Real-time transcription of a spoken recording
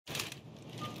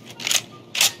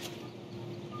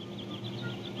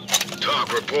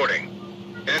Talk reporting.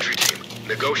 Entry team,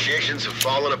 negotiations have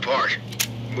fallen apart.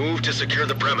 Move to secure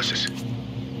the premises.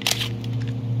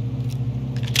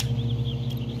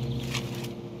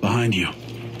 Behind you.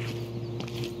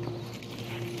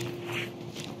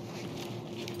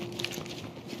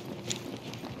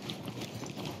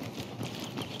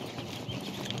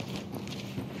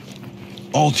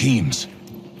 All teams,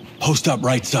 post up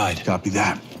right side. Copy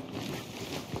that.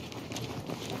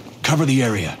 Cover the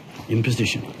area. In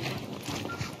position.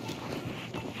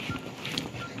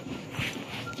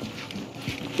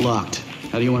 Locked.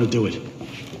 How do you want to do it?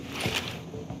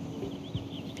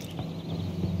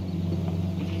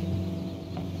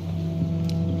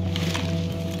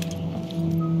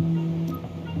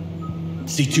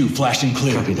 C2 flashing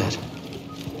clear. Copy that.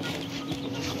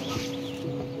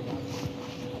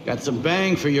 Got some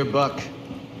bang for your buck.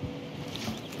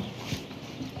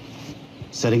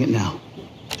 Setting it now.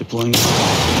 Deploying.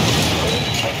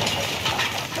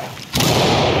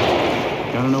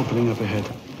 Got an opening up ahead.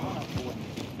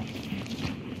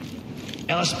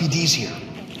 LSPD's here.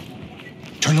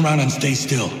 Turn around and stay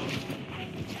still.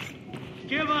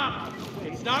 Give up!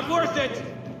 It's not worth it!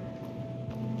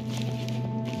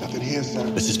 Nothing here, sir.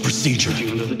 This is procedure.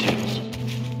 Reaching under the tables.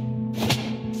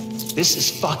 This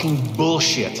is fucking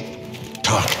bullshit.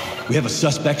 Talk. We have a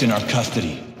suspect in our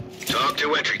custody. Talk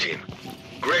to entry team.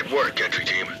 Great work, entry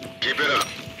team. Keep it up.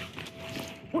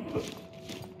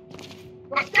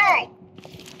 Let's go!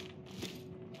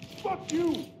 Fuck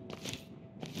you!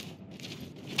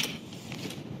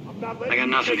 I'm not letting I got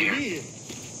nothing you here. in.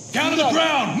 Down to the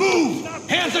ground! Move!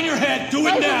 Hands on your head! Do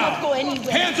it I will now! not go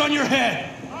anywhere. Hands on your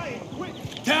head! I ain't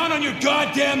quitting. Down on your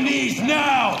goddamn knees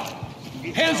now!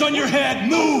 Hands on your head!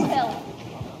 Move! Hell.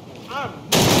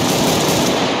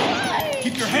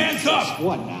 Keep your hands up!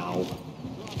 What now?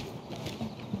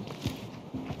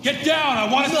 Get down!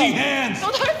 I want to see hands!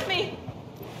 Don't hurt me!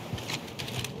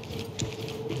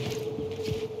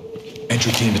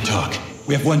 Entry team to talk.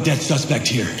 We have one dead suspect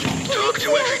here. Talk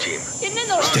to entry team.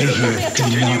 Stay here.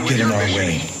 Do not get in our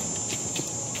way.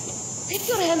 Take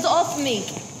your hands off me.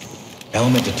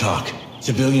 Element to talk.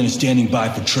 Civilian is standing by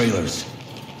for trailers.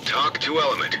 Talk to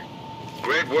element.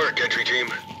 Great work, entry team.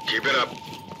 Keep it up.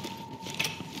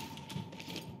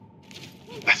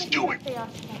 Let's do it.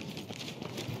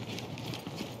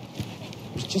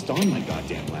 It's just on my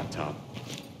goddamn laptop.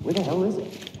 Where the hell is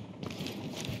it?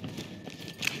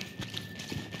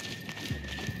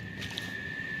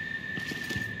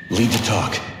 Lead to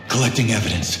talk. Collecting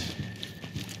evidence.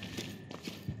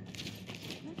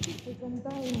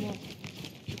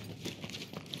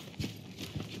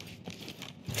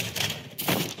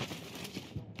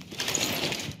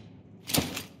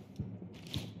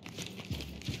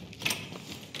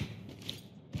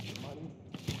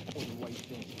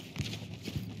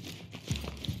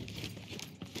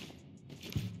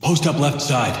 Post up left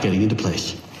side. Getting into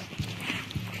place.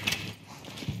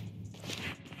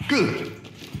 Good.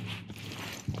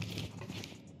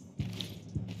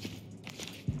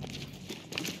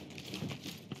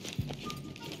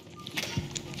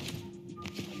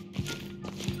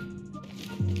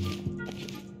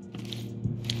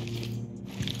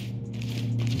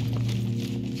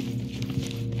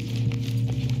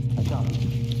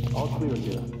 All clear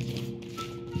here.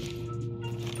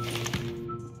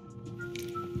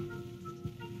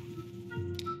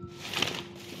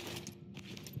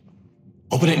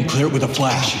 Open it and clear it with a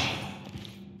flash.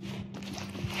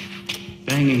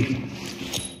 Banging.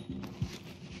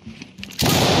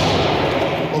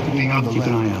 Opening on the Keep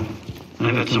an left. eye out.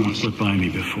 I've had someone slip by me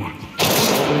before.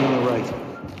 Opening on the right.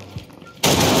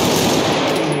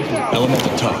 Element to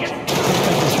talk.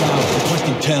 Suspect is found.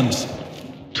 Requesting Thames.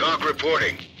 Talk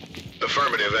reporting.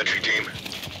 Affirmative, entry team.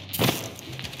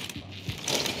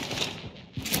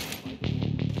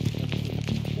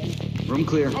 Room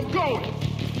clear. I'm going!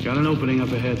 Got an opening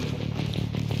up ahead.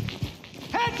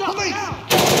 Hands up!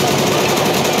 Police!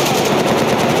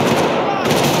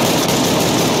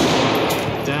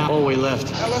 Down. Hallway left.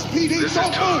 LSPD, This is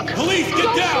don't talk. move! Police,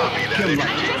 get down! Copy that, entry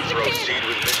team. Proceed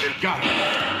with mission. Got it.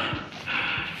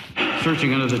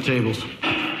 Searching under the tables.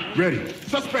 Ready.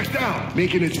 Suspect down.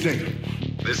 Making it safe.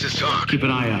 This is talk. Keep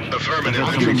an eye out. Affirmative,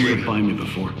 I've had entry someone team. slip by me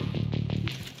before.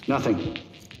 Nothing.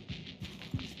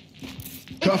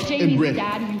 Tough Jamie's and ready.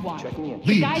 dad you want. The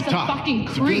Lead guy's to a top. fucking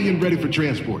creep. Civilian ready for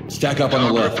transport. Stack up on the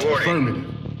Talk left. reporting.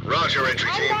 Affirmative. Roger, entry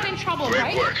I'm team. not in trouble, Great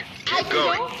right? work. I Keep can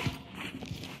going. go?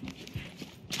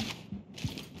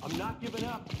 I'm not giving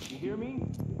up. You hear me?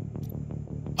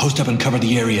 Post up and cover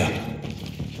the area.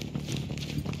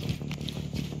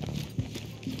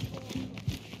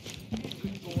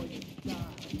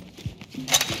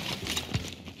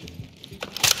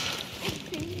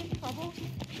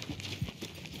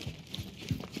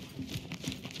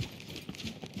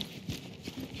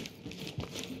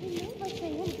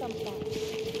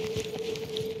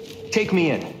 Take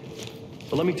me in.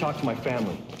 But let me talk to my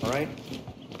family, all right?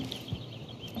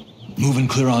 Moving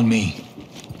clear on me.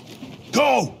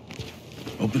 Go!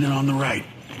 Open it on the right.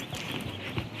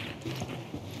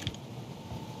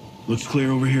 Looks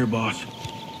clear over here, boss.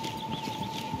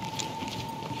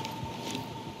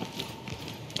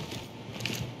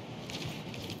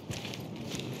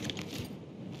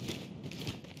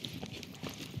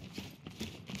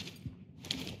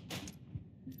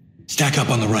 Stack up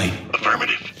on the right.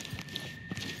 Affirmative.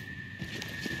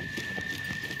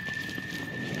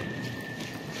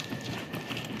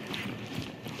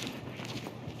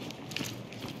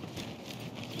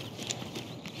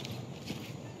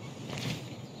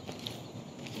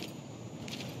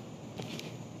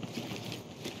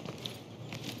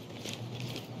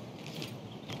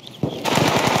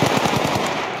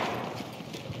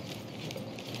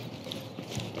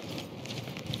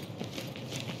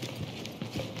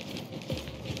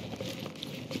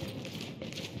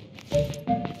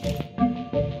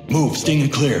 Move, Sting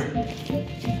and clear.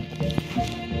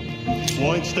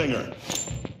 Deploying Stinger.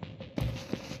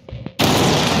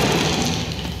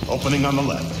 Opening on the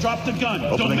left. Drop the gun.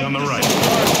 Opening on the right.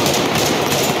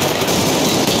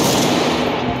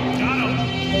 Got him.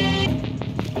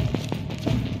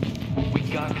 We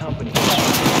got company.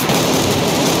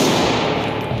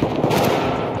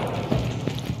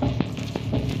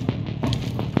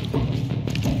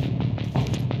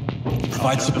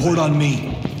 Provide support on me.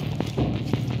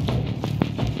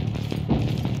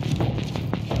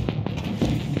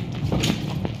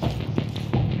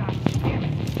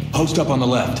 Post up on the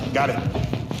left. Got it.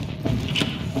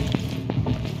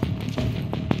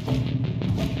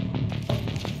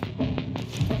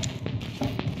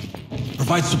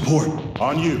 Provide support.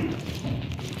 On you.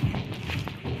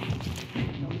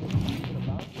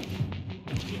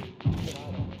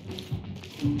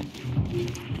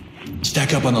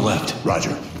 Stack up on the left.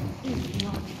 Roger.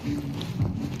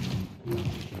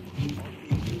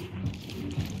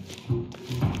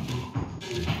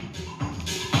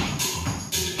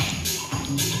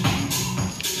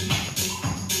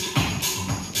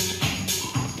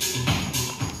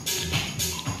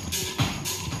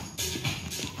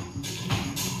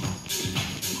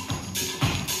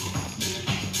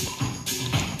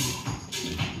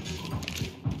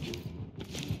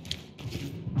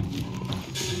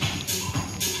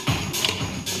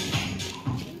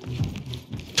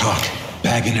 Talk.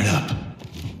 Bagging it up.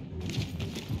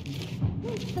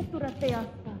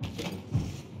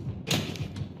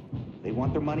 They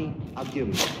want their money? I'll give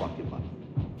them their fucking money.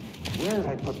 Where did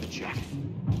I put the check?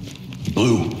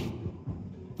 Blue.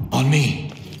 On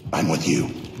me. I'm with you.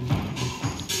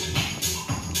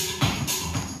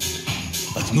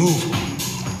 Let's move.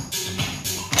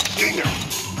 Stinger.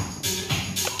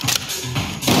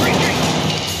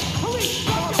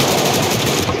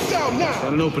 Get down now!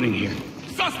 Got an opening here.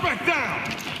 Suspect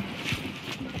down!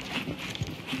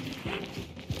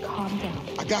 Calm down.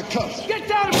 I got cuffs. Get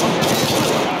down and put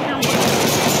your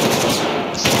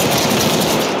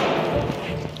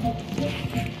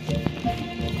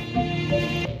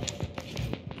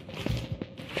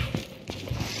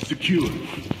Secure.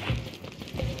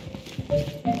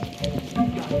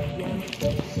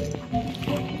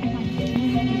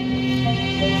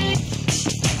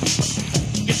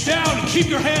 Get down and keep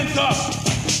your hands up.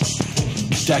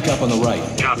 Stack up on the right.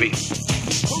 Copy.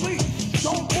 Police,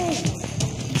 don't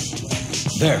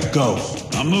move! There, go.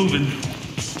 I'm moving.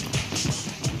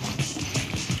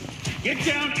 Get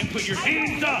down and put your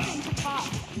hands up.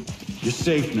 You're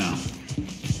safe now.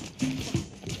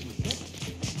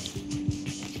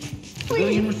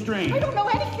 Civilian restrained. I don't know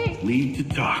anything. Lead to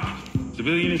talk.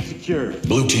 Civilian is secure.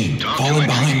 Blue team, Talk to falling entry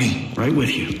behind team. me. Right with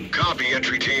you. Copy,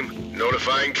 entry team.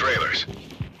 Notifying trailers.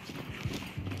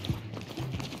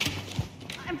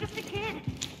 I'm just a kid.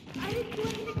 I didn't do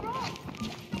anything wrong.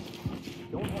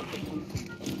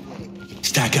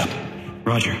 Stack up.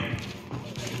 Roger.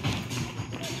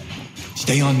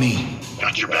 Stay on me.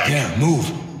 Got your back. There, move.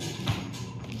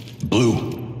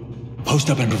 Blue, post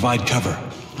up and provide cover.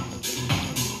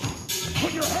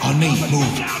 On me,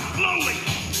 move. Down slowly.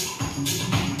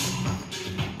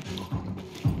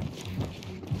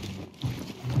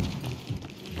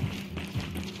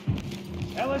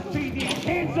 LSPD,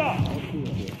 hands up!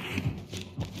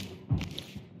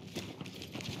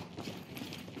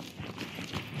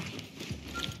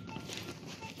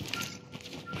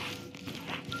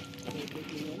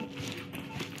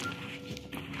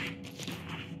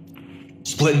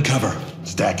 Split and cover.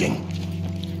 Stacking.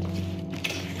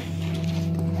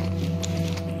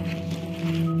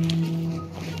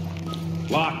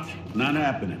 Locked. Not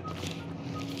happening.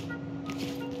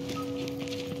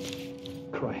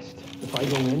 Christ. If I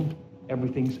go in,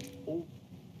 everything's over.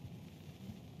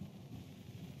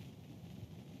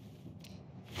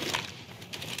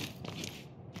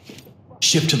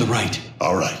 Shift to the right.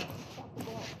 All right.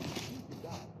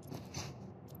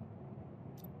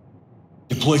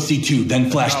 Deploy C2, then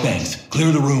flashbangs.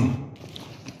 Clear the room.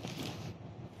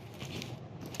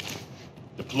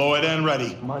 Deployed and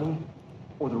ready. Money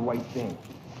or the right thing?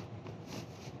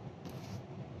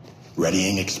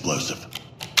 Readying explosive.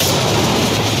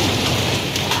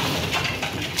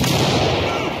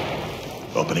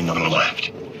 Opening on the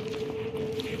left.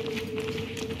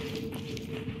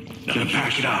 Gonna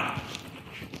pack it up.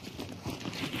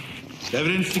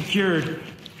 Evidence secured.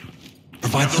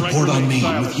 Provide support on me.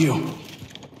 I'm with you.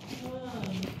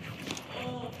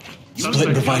 Split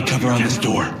and provide cover on this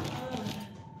door.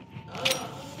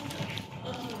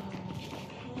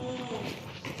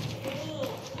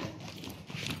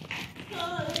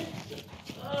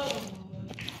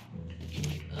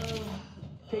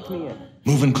 Take me in.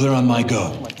 Move and clear on my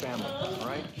go. My family, all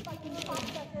right?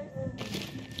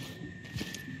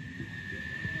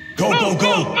 Go, go,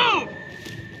 go!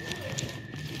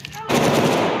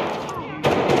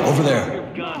 Over there.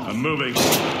 I'm moving.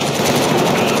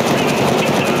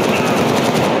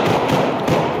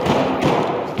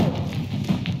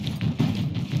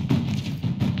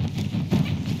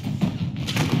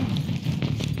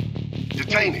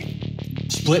 Detaining.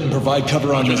 Split and provide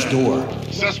cover on this door.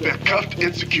 Suspect cuffed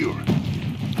and secure.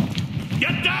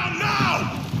 Get down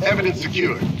now! Evidence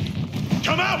secured.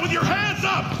 Come out with your hands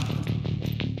up!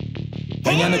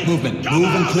 Dynamic movement. Come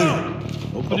Move and out!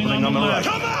 clear. Opening on the left.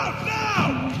 Come out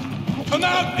now! Come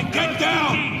out and get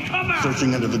down! Come out!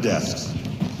 Searching under the desks.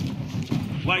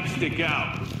 Light stick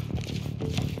out.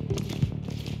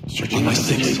 Searching my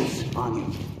six.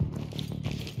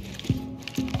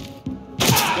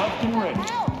 Left and ready.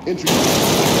 Entry.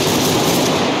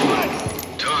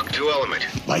 Talk to element.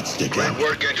 Light stick Great out.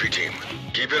 work, entry team.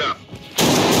 Keep it up.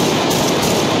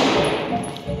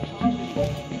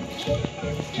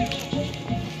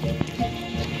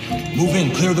 Move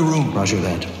in. Clear the room. Roger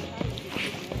that.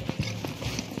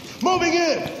 Moving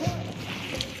in!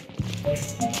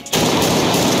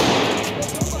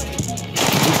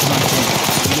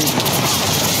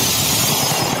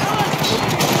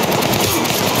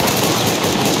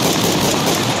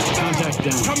 Contact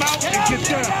down. Come out and get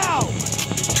down!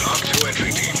 Talk to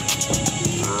entry team.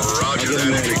 Roger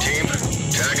that, entry team.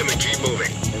 Tag him and keep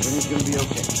moving. Everything's gonna be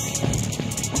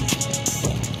okay.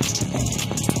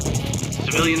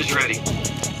 Civilian is ready.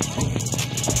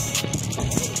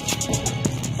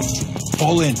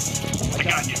 Fall in. I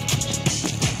got you.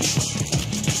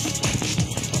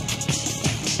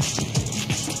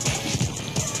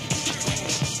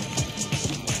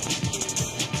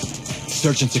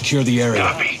 Search and secure the area.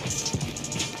 Copy.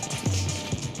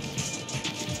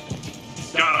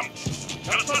 Got him.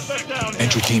 Got a suspect down here.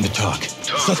 Entry team to talk.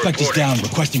 Talk Suspect is reporting. down.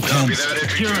 Requesting Copy Thames. that,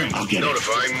 entry team. I'll get it.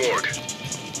 Notifying morgue.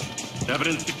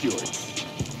 Evidence secured.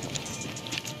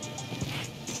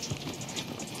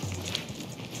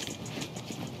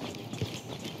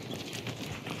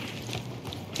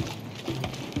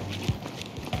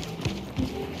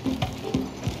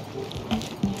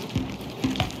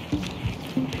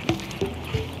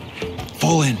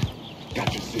 Fall in.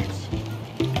 Got your six.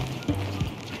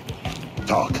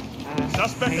 Talk.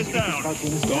 Suspect is down.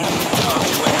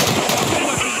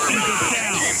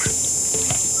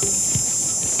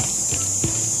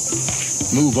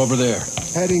 Move over there.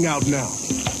 Heading out now.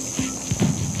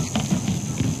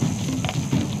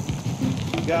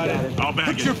 Got it. I'll back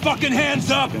Put it. your fucking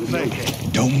hands up!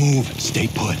 Don't move. Stay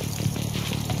put.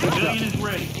 Civilian is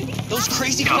ready. Those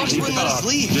crazy cops wouldn't let us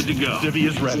leave. Good to go. Civvy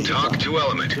is ready. Talk to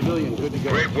element. Civilian, good to go.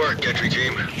 Great work, entry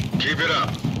team. Keep it up.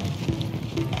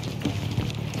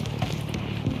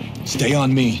 Stay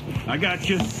on me. I got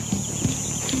you. Hey,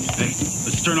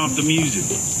 let's turn off the music.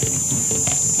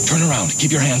 Turn around.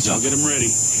 Keep your hands I'll up. get him ready.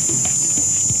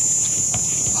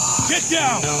 Get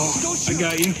down! I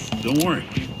got you. Don't worry.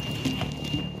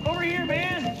 Over here,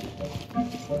 man!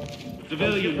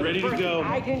 Civilian, ready to go.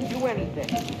 I didn't do anything.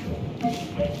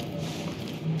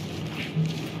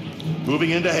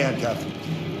 Moving into handcuff.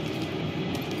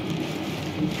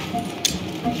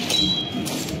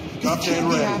 Cuffed and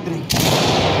ready.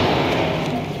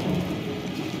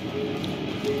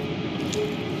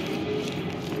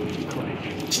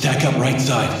 Stack up right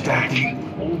side.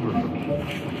 Over for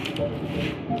me.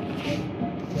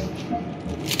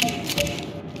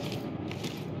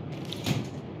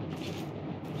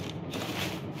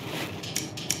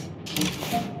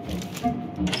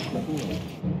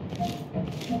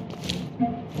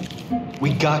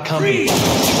 We got company.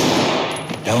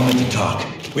 Element to talk.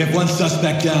 We have one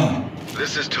suspect down.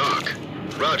 This is Talk.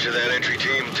 Roger that, entry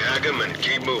team. Tag him and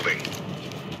keep moving.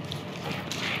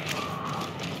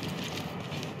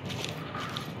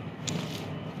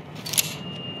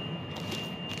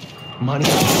 Money.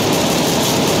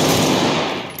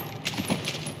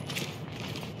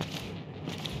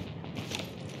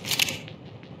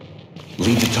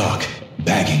 Lead to Talk.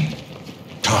 Bagging.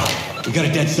 Talk. We got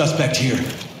a dead suspect here.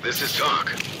 This is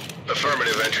Talk.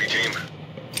 Affirmative, entry team.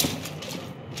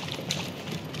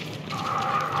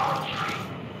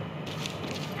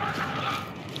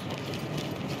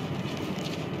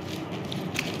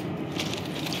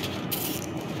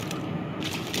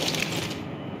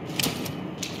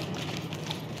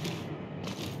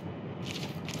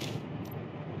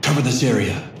 Cover this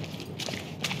area.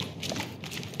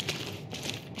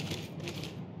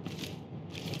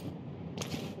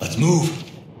 Let's move.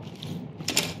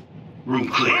 Room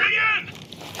clear.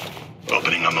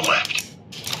 Opening on the left.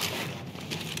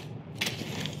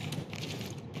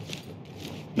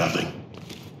 Nothing.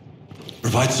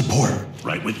 Provide support.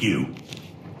 Right with you.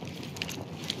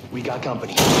 We got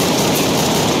company.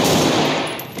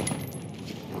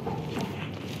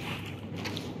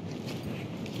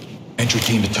 Entry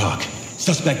team to Talk.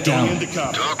 Suspect down. Going into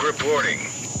cop. Talk reporting.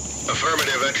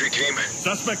 Affirmative, entry team.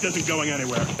 Suspect isn't going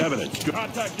anywhere. Evidence.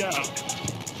 Contact down.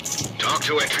 Talk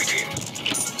to entry team.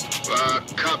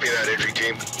 Copy that, entry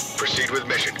team. Proceed with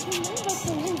mission.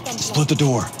 Split the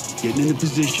door. Getting into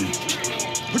position.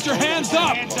 Put your hands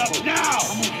up! Hands up now!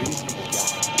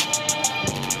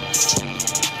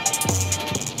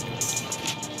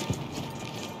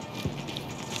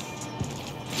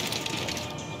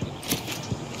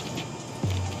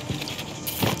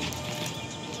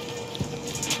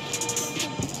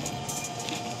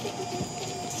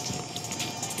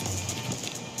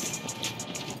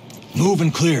 Move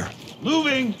and clear.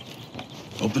 Moving!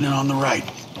 Opening on the right.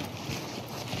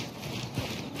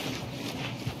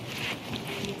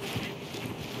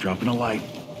 Dropping a light.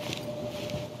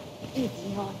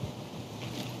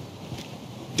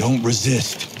 Don't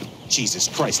resist. Jesus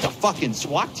Christ, a fucking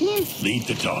SWAT team? Lead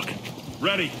to Talk.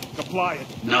 Ready. Compliant.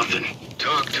 Nothing.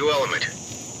 Talk to element.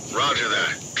 Roger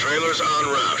that. Trailers en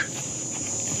route.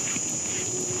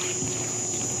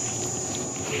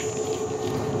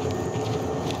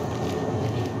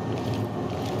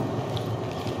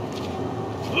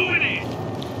 Moving in!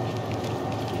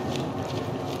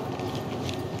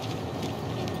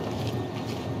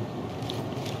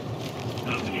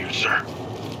 Nothing here, sir.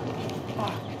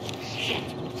 Fuck. Shit.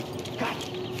 God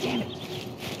damn it.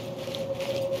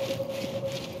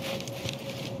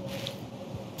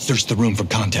 Search the room for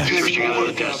contacts. Searching all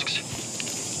the desks.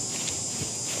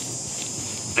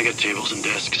 I got tables and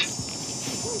desks.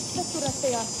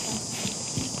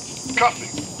 Copy.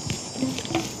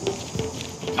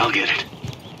 I'll get it.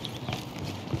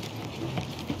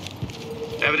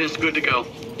 Evidence good to go.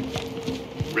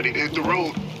 Ready to hit the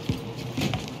road.